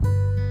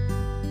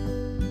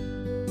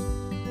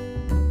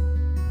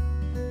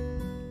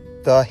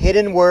The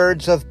Hidden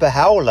Words of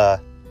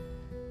Baha'u'llah,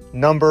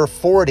 number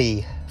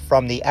 40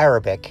 from the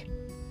Arabic.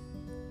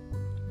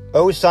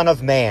 O Son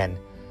of Man,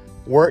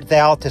 wert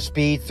thou to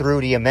speed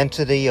through the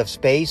immensity of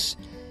space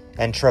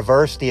and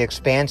traverse the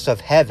expanse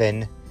of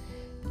heaven,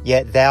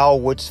 yet thou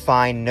wouldst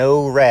find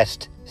no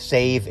rest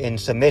save in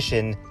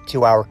submission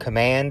to our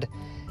command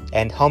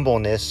and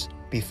humbleness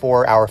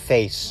before our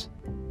face.